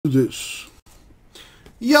This.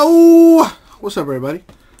 Yo! What's up, everybody?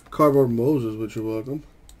 Cardboard Moses, which you're welcome.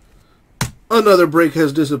 Another break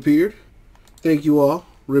has disappeared. Thank you all,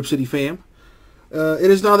 Rip City fam. It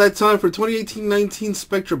is now that time for 2018-19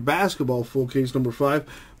 Spectra Basketball Full Case number 5.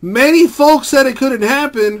 Many folks said it couldn't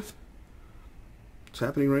happen. It's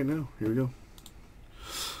happening right now. Here we go.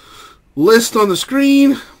 List on the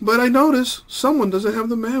screen, but I notice someone doesn't have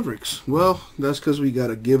the Mavericks. Well, that's because we got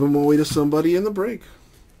to give them away to somebody in the break.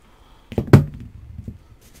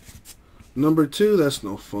 Number 2, that's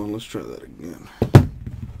no fun. Let's try that again.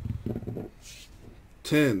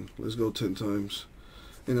 10. Let's go 10 times.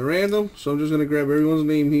 In the random, so I'm just going to grab everyone's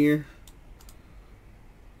name here.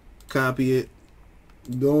 Copy it.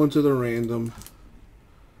 Go into the random.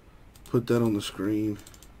 Put that on the screen.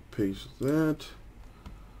 Paste that.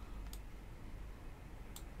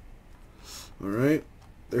 Alright.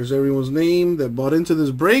 There's everyone's name that bought into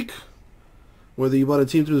this break. Whether you bought a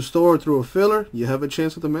team through the store or through a filler, you have a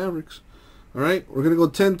chance at the Mavericks. Alright, we're going to go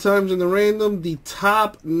 10 times in the random. The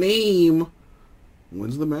top name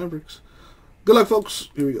wins the Mavericks. Good luck, folks.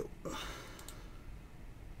 Here we go.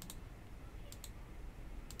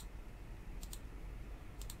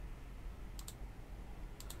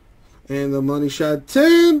 And the money shot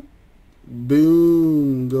 10.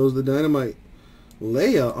 Boom. Goes the dynamite.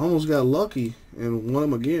 Leia almost got lucky and won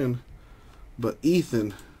him again. But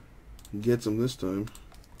Ethan gets him this time.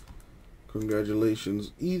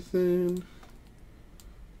 Congratulations, Ethan.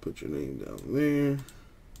 Put your name down there.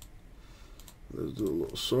 Let's do a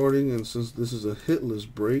little sorting. And since this is a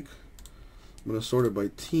hitless break, I'm going to sort it by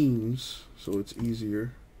teams so it's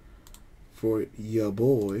easier for ya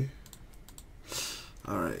boy.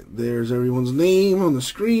 Alright, there's everyone's name on the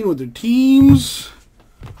screen with their teams.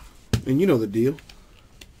 And you know the deal.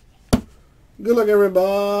 Good luck,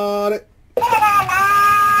 everybody.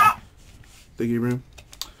 Thank you, Ram.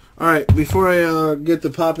 Alright, before I get to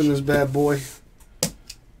popping this bad boy,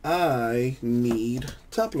 I need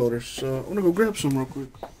top loaders. So I'm going to go grab some real quick.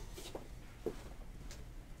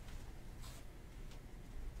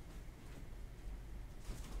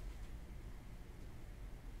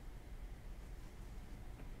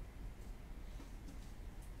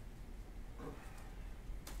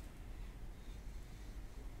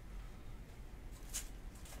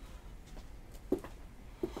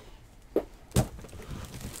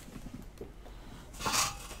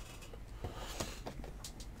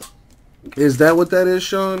 Is that what that is,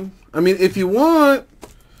 Sean? I mean, if you want,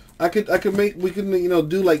 we can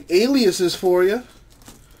do like aliases for you.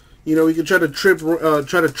 You know, we can try to trick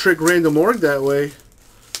random org that way.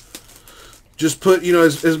 Just put,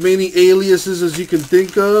 as many aliases as you can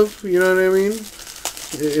think of. You know what I mean?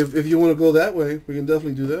 If you want to go that way, we can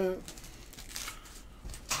definitely do that.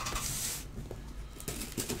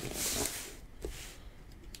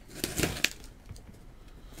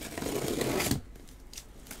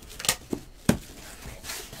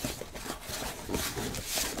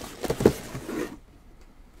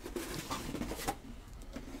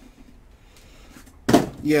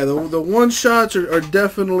 Yeah, the one shots are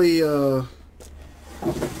definitely a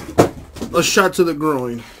shot to the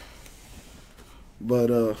groin. But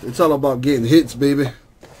it's all about getting hits, baby.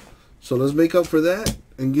 So let's make up for that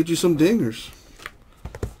and get you some dingers.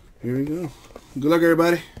 Here we go. Good luck,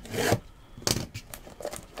 everybody.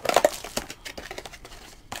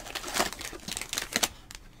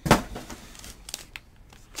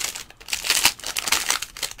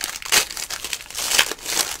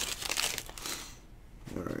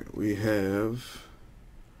 We have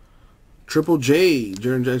Triple J,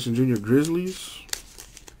 Jaren Jackson Jr. Grizzlies.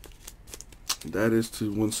 That is to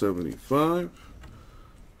 175.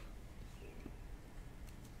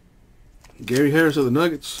 Gary Harris of the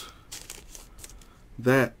Nuggets.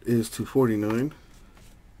 That is to 49.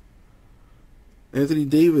 Anthony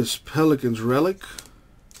Davis, Pelicans Relic.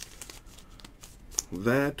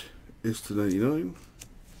 That is to 99.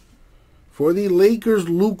 For the Lakers,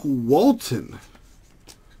 Luke Walton.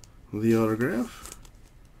 The autograph.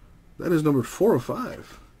 That is number 4 of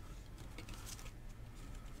 5.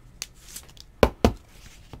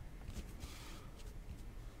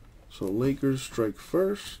 So Lakers strike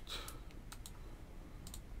first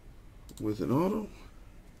with an auto.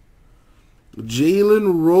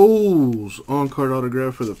 Jalen Rose on-card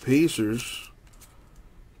autograph for the Pacers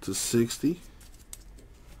to 60.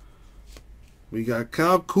 We got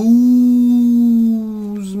Kyle Kuzma.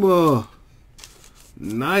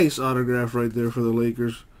 Nice autograph right there for the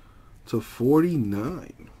Lakers to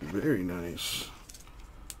 49. Very nice.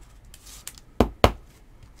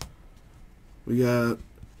 We got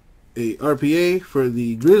a RPA for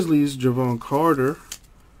the Grizzlies, Javon Carter.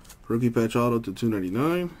 Rookie patch auto to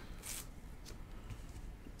 299.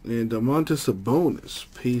 And Domantas Sabonis,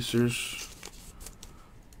 Pacers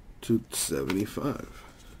to 75.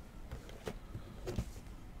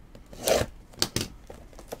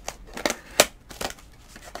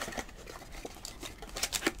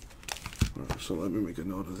 Alright, so let me make a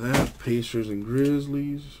note of that. Pacers and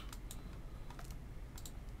Grizzlies.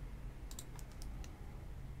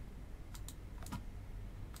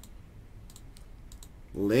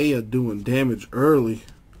 Leia doing damage early.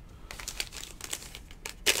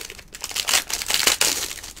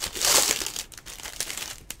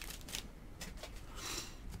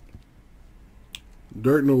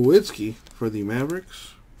 Dirk Nowitzki for the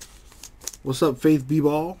Mavericks. What's up, Faith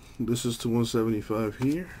B-Ball? This is to 175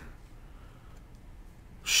 here.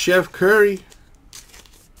 Chef Curry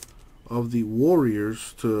of the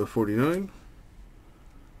Warriors to 49.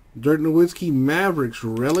 Dirk Nowitzki Mavericks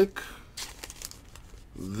relic.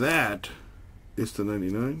 That is to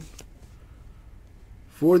 99.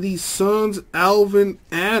 For the Suns, Alvin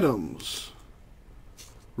Adams.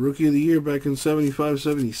 Rookie of the Year back in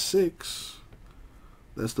 75-76.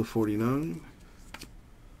 That's the 49.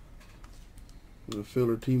 The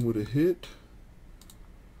filler team with a hit.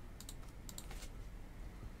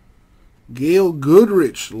 Gail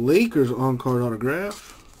Goodrich, Lakers on-card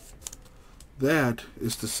autograph. That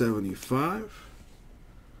is the 75.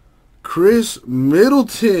 Chris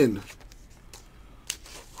Middleton,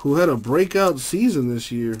 who had a breakout season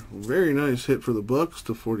this year. Very nice hit for the Bucks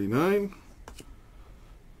to 49.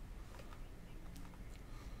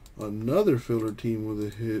 Another filler team with a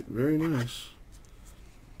hit. Very nice.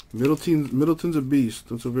 Middleton's a beast.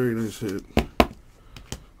 That's a very nice hit.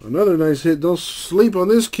 Another nice hit. Don't sleep on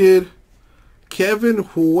this kid. Kevin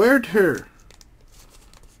Huerter.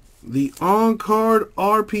 The on-card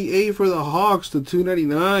RPA for the Hawks to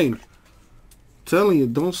 299. Telling you,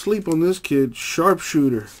 don't sleep on this kid.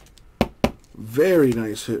 Sharpshooter. Very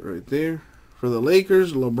nice hit right there. For the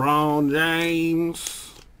Lakers, LeBron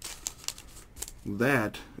James.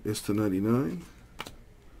 That is to 99.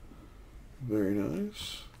 Very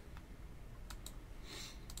nice.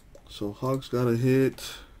 So Hawks got a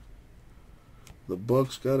hit. The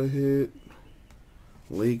Bucks got a hit.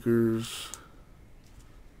 Lakers.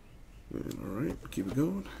 And all right, keep it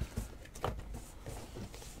going.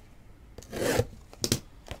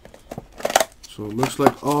 So it looks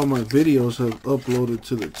like all my videos have uploaded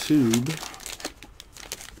to the tube.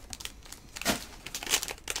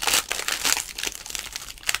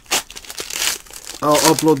 I'll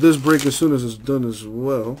upload this break as soon as it's done as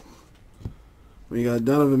well. We got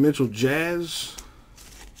Donovan Mitchell Jazz.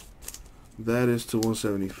 That is to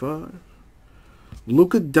 175.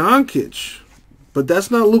 Luka Doncic. But that's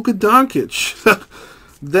not Luka Doncic.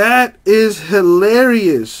 That is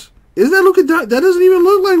hilarious. Is that Luka Doncic? That doesn't even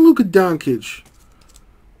look like Luka Doncic.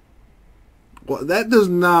 Well, that does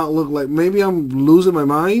not look like... Maybe I'm losing my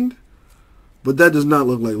mind. But that does not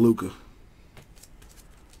look like Luka.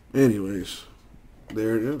 Anyways.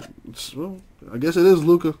 There it is. Well, I guess it is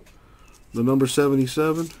Luka. The number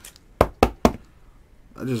 77.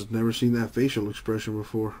 I just never seen that facial expression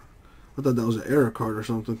before. I thought that was an error card or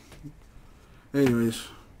something. Anyways.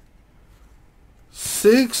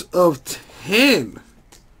 6 of 10.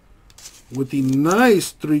 With the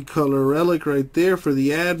nice 3-color relic right there for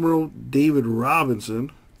the Admiral David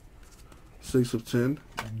Robinson. 6 of 10.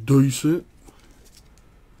 Decent.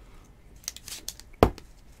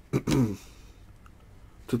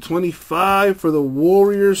 To 25 for the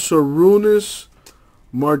Warriors, Sarunas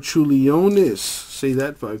Marchulionis. Say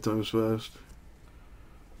that 5 times fast.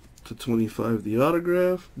 To 25, the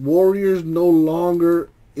autograph. Warriors no longer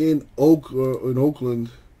in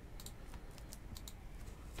Oakland.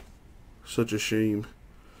 Such a shame.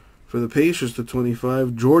 For the Pacers, to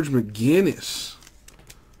 25, George McGinnis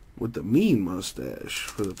with the mean mustache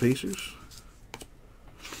for the Pacers.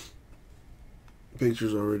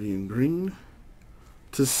 Pacers already in green.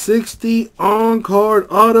 To 60, on-card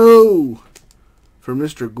auto for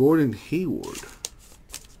Mr. Gordon Hayward.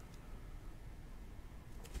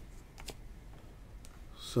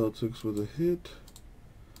 Celtics with a hit.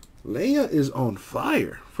 Leia is on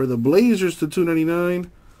fire for the Blazers to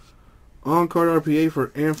 299. On-card RPA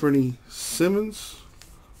for Anthony Simmons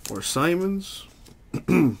or Simons.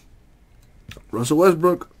 Russell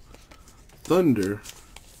Westbrook. Thunder.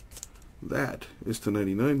 That is to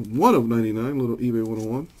 99. 1 of 99. Little eBay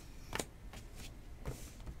 101.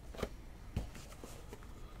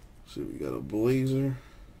 So we got a Blazer.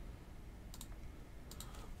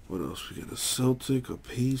 What else? We got a Celtic, a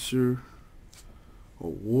Pacer, a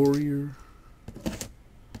Warrior.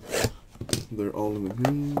 They're all in the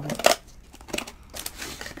green.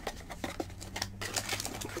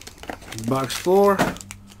 Box 4.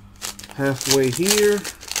 Halfway here.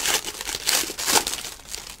 Let's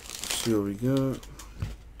see what we got.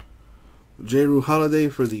 J-Rue Holiday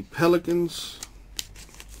for the Pelicans.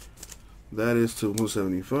 That is to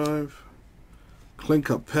 175. Clint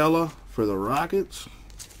Capella for the Rockets.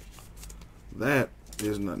 That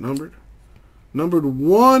is not numbered. Numbered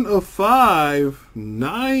 1 of 5.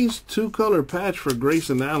 Nice 2-color patch for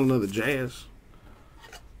Grayson Allen of the Jazz.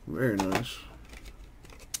 Very nice.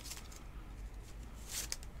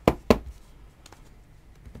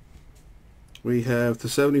 We have to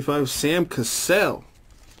 75 Sam Cassell.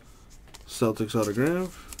 Celtics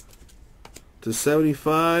autograph. To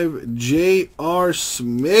 75 J.R.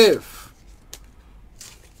 Smith.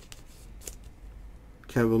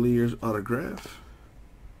 Cavaliers autograph.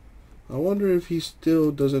 I wonder if he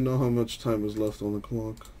still doesn't know how much time is left on the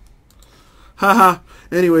clock. Haha.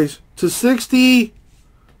 Anyways, to 60,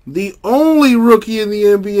 the only rookie in the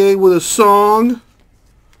NBA with a song,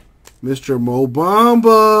 Mr. Mo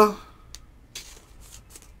Bamba.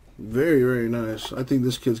 Very, very nice. I think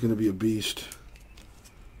this kid's going to be a beast.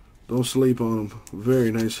 Don't sleep on him.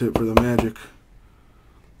 Very nice hit for the Magic.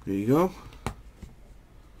 There you go.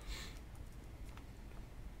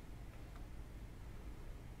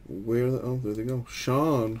 Oh, there they go.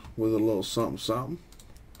 Sean with a little something, something.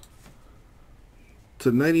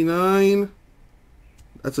 To 99.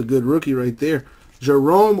 That's a good rookie right there.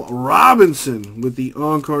 Jerome Robinson with the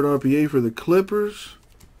on-card RPA for the Clippers.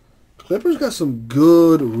 Clippers got some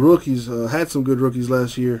good rookies. Had some good rookies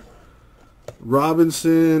last year.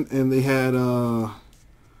 Robinson, and they had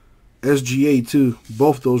SGA too.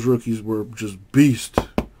 Both those rookies were just beast.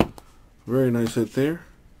 Very nice hit there.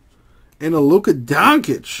 And a Luka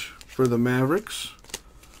Doncic for the Mavericks.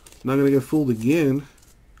 Not going to get fooled again.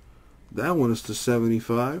 That one is to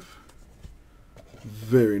 75.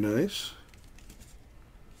 Very nice.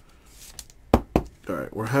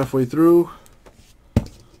 Alright, we're halfway through.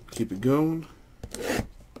 Keep it going.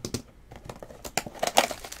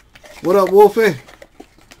 What up, Wolfie?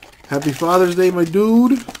 Happy Father's Day, my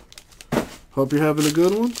dude. Hope you're having a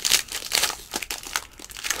good one.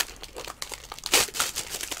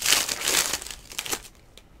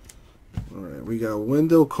 Alright, we got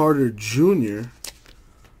Wendell Carter Jr.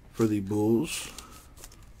 for the Bulls.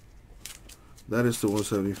 That is to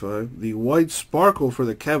 175. The White Sparkle for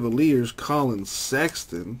the Cavaliers, Colin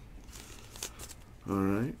Sexton.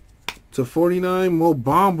 Alright. To 49, Mo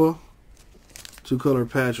Bamba. 2-color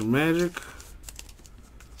patch Magic.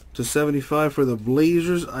 To 75 for the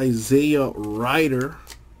Blazers, Isaiah Ryder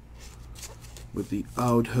with the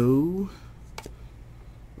auto.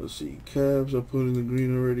 Let's see. Cavs, I put in the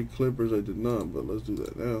green already. Clippers, I did not, but let's do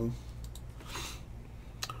that now.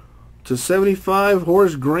 To 75,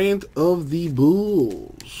 Horace Grant of the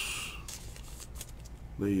Bulls.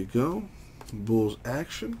 There you go. Bulls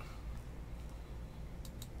action.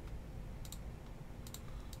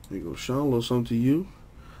 There you go, Sean. A little something to you.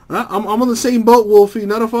 I'm on the same boat, Wolfie.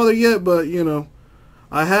 Not a father yet, but you know,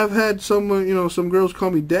 I have had some some girls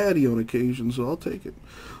call me daddy on occasion, so I'll take it.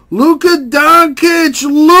 Luka Doncic,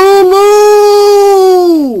 Lulu,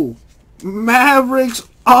 Mavericks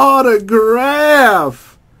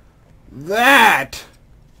autograph.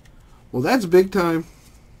 Well, that's big time.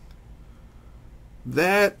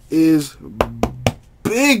 That is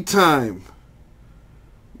big time.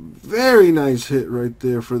 Very nice hit right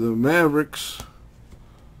there for the Mavericks.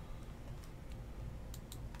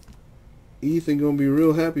 Ethan gonna be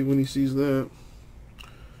real happy when he sees that.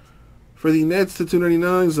 For the Nets to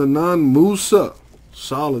 299, Zanan Musa.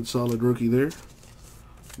 Solid rookie there.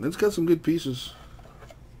 Nets got some good pieces.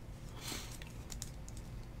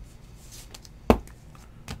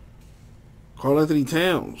 Karl Anthony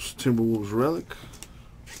Towns, Timberwolves relic.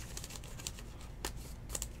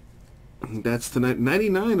 That's the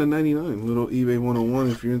 99 and 99. Little eBay 101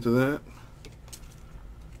 if you're into that.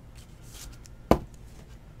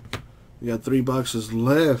 We got 3 boxes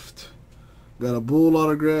left. Got a Bull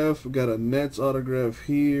autograph. Got a Nets autograph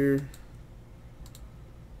here.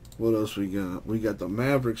 What else we got? We got the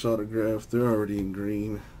Mavericks autograph. They're already in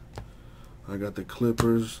green. I got the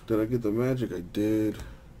Clippers. Did I get the Magic? I did.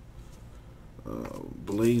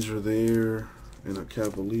 Blazer there. And a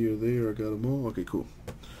Cavalier there. I got them all. Okay, cool.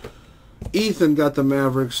 Ethan got the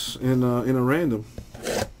Mavericks in a random.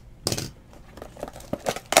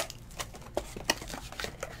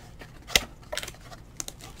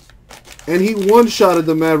 And he one-shotted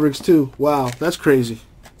the Mavericks too. Wow, that's crazy.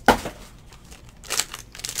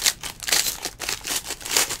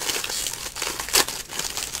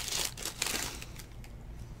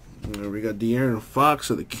 We got De'Aaron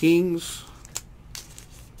Fox of the Kings. 2 of 99.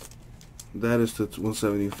 Little eBay 101 if you're into that. For the Nets to 299, Zanan Musa. Solid rookie there. That is to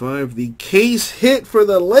 175. The case hit for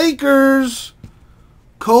the Lakers.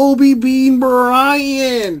 Kobe Bean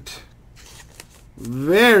Bryant.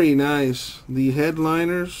 Very nice. The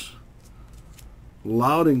headliners.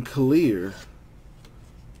 Loud and clear.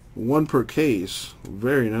 1 per case.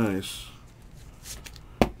 Very nice.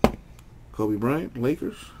 Kobe Bryant,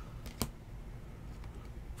 Lakers.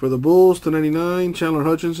 For the Bulls, to 99, Chandler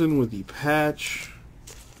Hutchinson with the patch.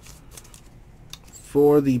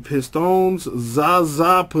 For the Pistons,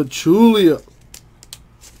 Zaza Pachulia.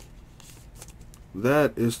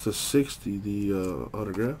 That is to 60, the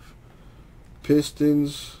autograph.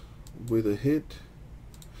 Pistons with a hit.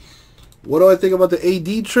 What do I think about the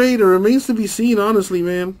AD trade? It remains to be seen, honestly,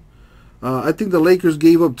 man. I think the Lakers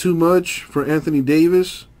gave up too much for Anthony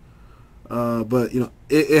Davis. But, you know,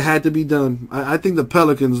 it had to be done. I think the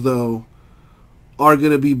Pelicans, though, are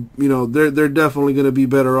going to be, you know, they're definitely going to be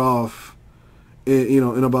better off,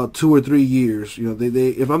 in about 2 or 3 years. You know, they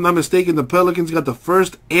if I'm not mistaken, the Pelicans got the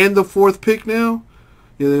 1st and the 4th pick now.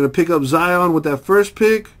 You know, they're going to pick up Zion with that 1st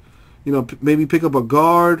pick. You know, maybe pick up a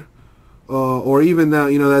guard, or even that,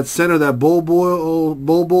 you know, that center, that Bol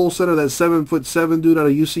center, that 7'7" dude out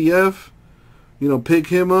of UCF. You know, pick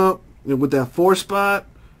him up with that 4 spot.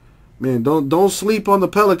 Man, don't sleep on the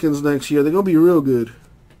Pelicans next year. They're gonna be real good.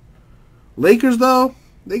 Lakers, though,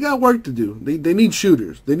 they got work to do. They need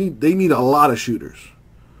shooters. They need a lot of shooters.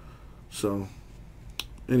 So,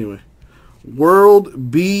 anyway, World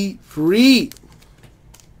Be Free.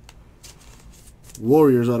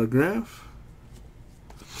 Warriors autograph.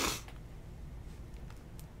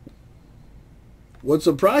 What's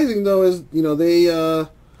surprising, though, is, you know, they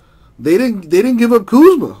didn't give up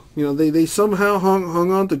Kuzma. You know, they somehow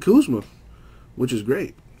hung on to Kuzma, which is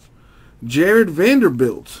great. Jared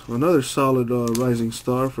Vanderbilt, another solid rising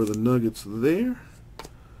star for the Nuggets there.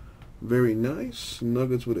 Very nice.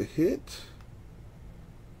 Nuggets with a hit.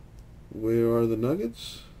 Where are the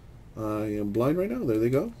Nuggets? I am blind right now. There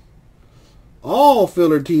they go. All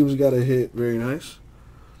filler teams got a hit. Very nice.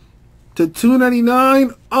 To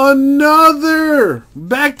 299, another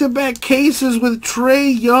back-to-back cases with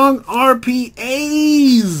Trae Young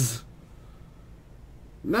RPAs.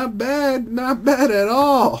 Not bad at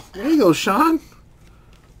all. There you go, Sean.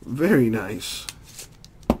 Very nice.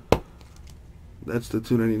 That's the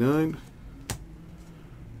 299.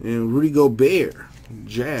 And Rudy Gobert,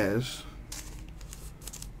 Jazz.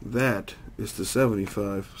 That is the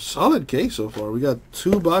 75. Solid case so far. We got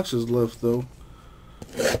 2 boxes left, though.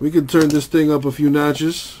 We can turn this thing up a few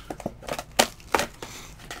notches.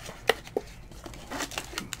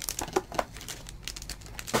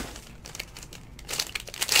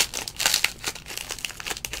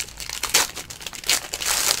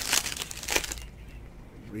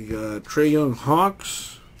 We got Trae Young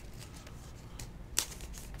Hawks.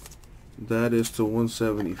 That is to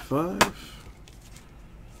 175.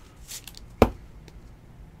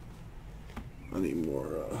 I need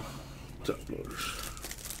more top loaders.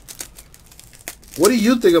 What do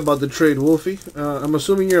you think about the trade, Wolfie? I'm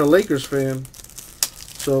assuming you're a Lakers fan.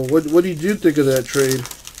 So what did you think of that trade?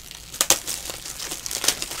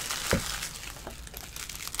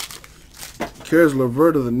 Caris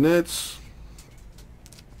LeVert of the Nets.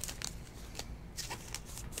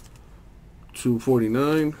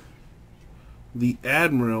 249. The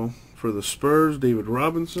Admiral for the Spurs, David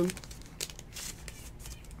Robinson.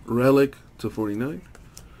 Relic to 49.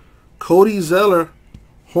 Cody Zeller,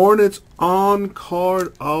 Hornets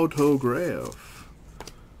on-card autograph.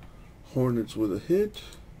 Hornets with a hit.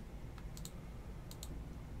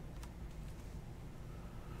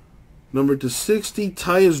 Number to 60,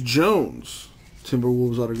 Tyus Jones,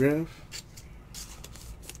 Timberwolves autograph.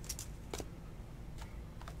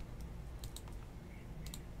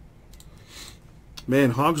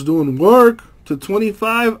 Man, Hawks doing work. To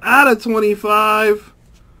 25 out of 25.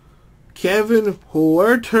 Kevin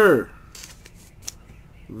Huerter.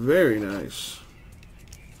 Very nice.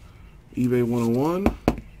 eBay 101.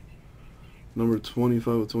 Number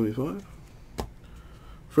 25 of 25.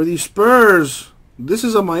 For the Spurs, this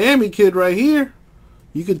is a Miami kid right here.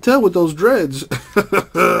 You can tell with those dreads.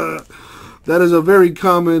 That is a very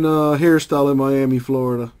common hairstyle in Miami,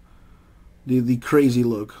 Florida. The crazy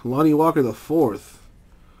look. Lonnie Walker the 4th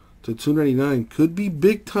to 299. Could be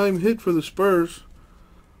big time hit for the Spurs.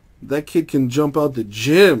 That kid can jump out the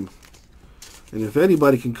gym. And if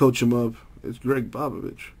anybody can coach him up, it's Greg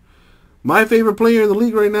Popovich. My favorite player in the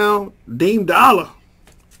league right now, Dame Dollar.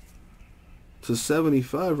 To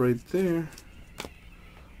 75 right there.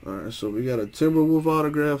 Alright, so we got a Timberwolf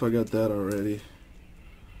autograph. I got that already.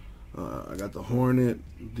 I got the Hornet.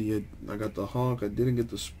 I got the Hawk. I didn't get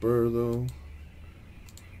the Spur, though.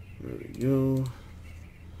 There we go.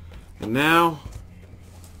 And now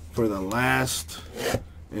for the last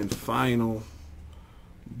and final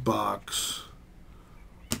box.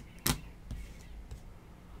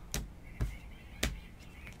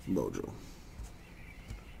 Mojo.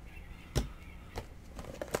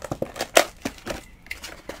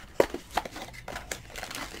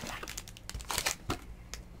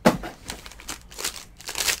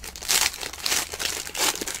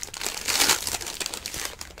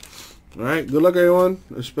 Alright, good luck everyone,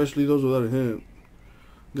 especially those without a hint.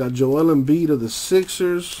 Got Joel Embiid of the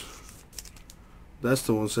Sixers. That's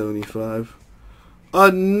the 175.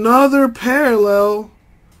 Another parallel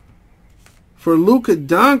for Luka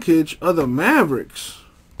Doncic of the Mavericks.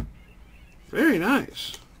 Very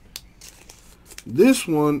nice. This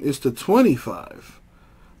one is to 25.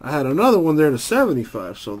 I had another one there to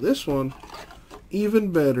 75, so this one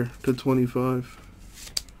even better to 25.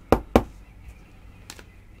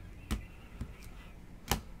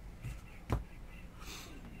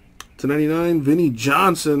 To 99, Vinnie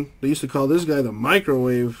Johnson. They used to call this guy the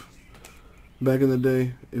microwave back in the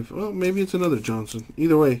day. Well, maybe it's another Johnson.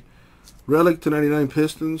 Either way, relic to 99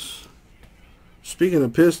 Pistons. Speaking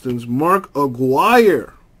of Pistons, Mark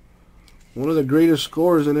Aguirre. One of the greatest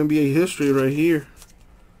scorers in NBA history right here.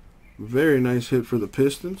 Very nice hit for the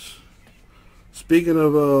Pistons. Speaking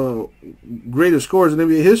of greatest scorers in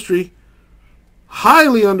NBA history,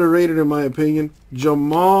 highly underrated in my opinion,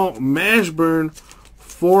 Jamal Mashburn,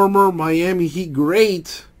 former Miami Heat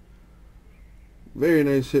great. Very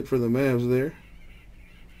nice hit for the Mavs there.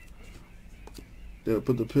 Did I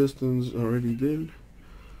put the Pistons? Already did.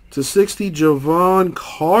 To 60, Javon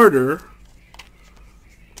Carter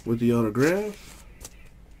with the autograph.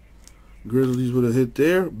 Grizzlies with a hit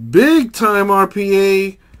there. Big time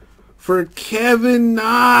RPA for Kevin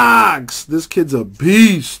Knox. This kid's a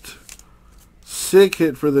beast. Sick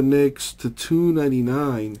hit for the Knicks to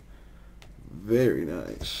 299. Very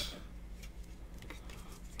nice.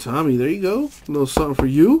 Tommy, there you go. A little something for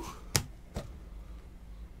you.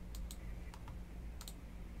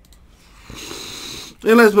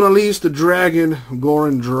 And last but not least, the Dragon,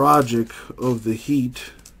 Goran Dragic of the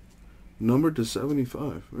Heat. Numbered to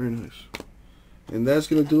 75. Very nice. And that's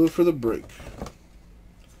going to do it for the break.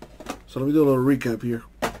 So let me do a little recap here.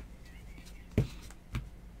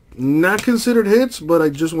 Not considered hits, but I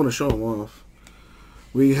just want to show them off.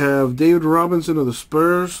 We have David Robinson of the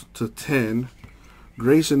Spurs to 10.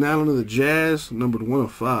 Grayson Allen of the Jazz, numbered 1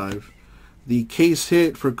 of 5. The case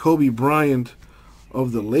hit for Kobe Bryant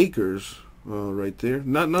of the Lakers, right there.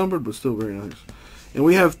 Not numbered, but still very nice. And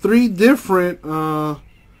we have 3 different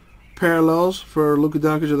parallels for Luka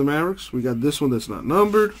Doncic of the Mavericks. We got this one that's not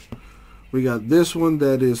numbered. We got this one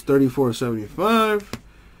that is 34/75.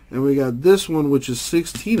 And we got this one which is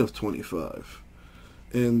 16 of 25.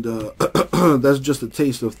 And that's just a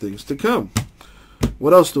taste of things to come.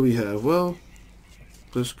 What else do we have? Well,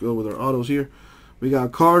 let's go with our autos here. We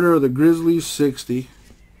got Carter of the Grizzlies, 60.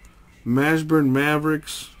 Mashburn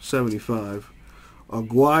Mavericks, 75.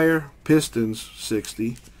 Aguirre Pistons,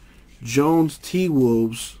 60. Jones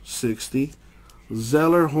T-Wolves, 60.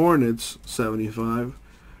 Zeller Hornets, 75.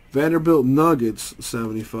 Vanderbilt Nuggets,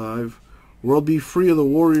 75. World Be Free of the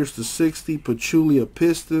Warriors to 60. Pachulia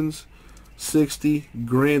Pistons, 60.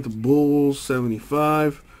 Grant Bulls,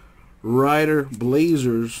 75. Ryder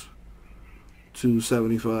Blazers to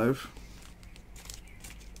 75.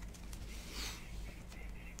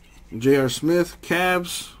 J.R. Smith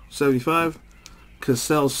Cavs, 75.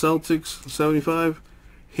 Cassell Celtics, 75.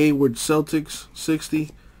 Hayward Celtics, 60.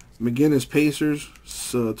 McGinnis Pacers,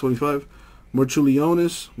 25.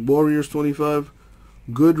 Marchulionis Warriors, 25.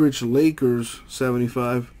 Goodrich Lakers,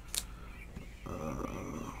 75.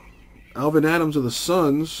 Alvin Adams of the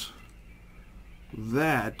Suns,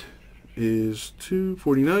 that is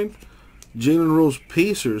 249. Jalen Rose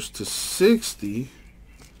Pacers to 60.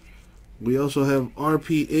 We also have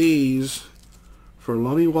RPAs for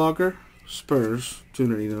Lonnie Walker Spurs,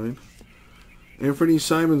 299. Anthony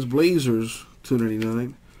Simons Blazers,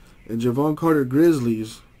 299. And Javon Carter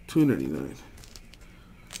Grizzlies, 299.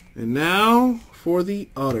 And now for the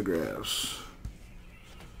autographs.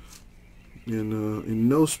 In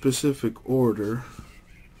no specific order,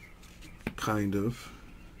 kind of.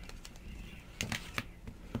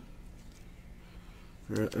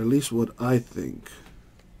 Or at least what I think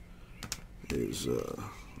is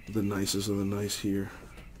the nicest of the nice here.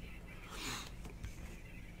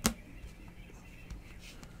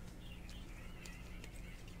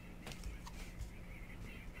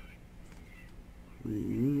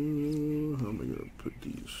 How am I going to put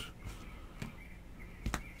these?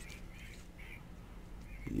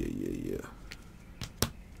 Yeah.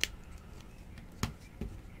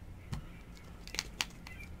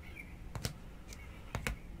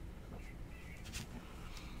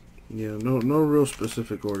 Yeah, no real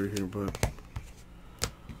specific order here, but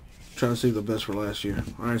trying to save the best for last year.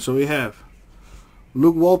 All right, so we have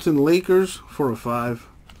Luke Walton, Lakers, 4/5.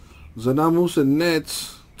 Zadam Musa,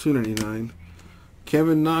 Nets, 299.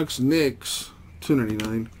 Kevin Knox, Knicks,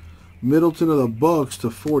 299. Middleton of the Bucks to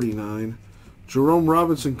 49. Jerome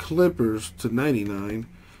Robinson, Clippers to 99.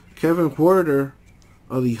 Kevin Huerter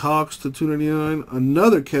of the Hawks to 299.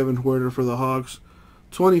 Another Kevin Huerter for the Hawks,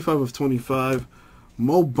 25/25.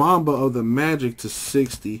 Mo Bamba of the Magic to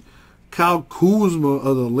 60. Kyle Kuzma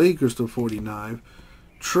of the Lakers to 49.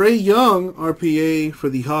 Trae Young, RPA for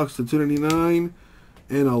the Hawks to 299.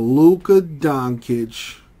 And a Luka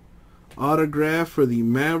Doncic autograph for the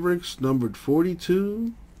Mavericks, numbered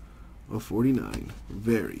 42/49.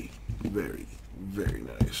 Very, very, very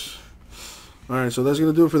nice. Alright, so that's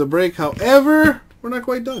going to do it for the break. However, we're not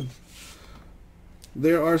quite done.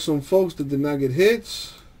 There are some folks that did not get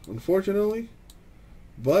hits, unfortunately.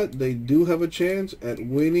 But they do have a chance at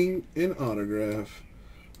winning an autograph.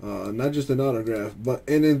 Not just an autograph, but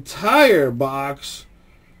an entire box,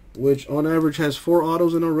 which on average has 4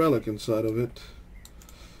 autos and a relic inside of it.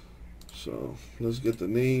 So let's get the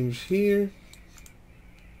names here.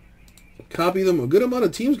 Copy them. A good amount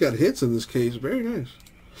of teams got hits in this case. Very nice.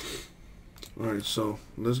 Alright, so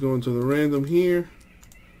let's go into the random here.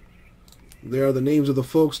 There are the names of the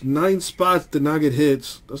folks. 9 spots did not get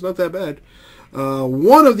hits. That's not that bad.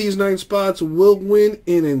 One of these 9 spots will win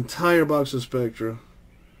an entire box of Spectra.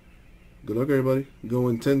 Good luck, everybody.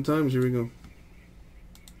 Going 10 times. Here we go.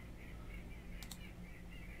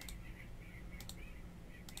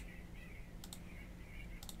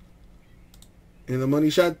 And the money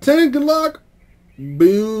shot 10. Good luck.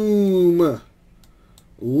 Boom.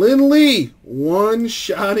 Lindley,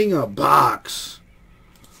 one-shotting a box.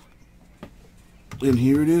 And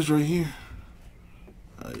here it is right here.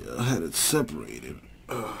 I had it separated.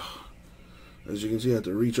 As you can see, I had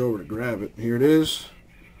to reach over to grab it. Here it is.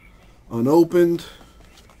 Unopened.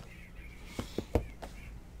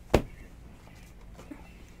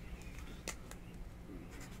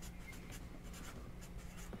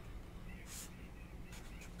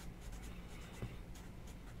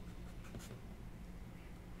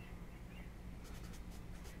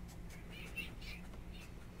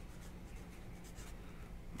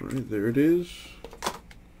 All right, there it is.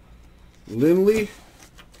 Lindley.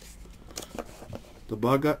 The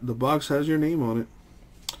box has your name on it.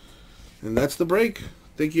 And that's the break.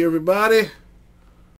 Thank you, everybody.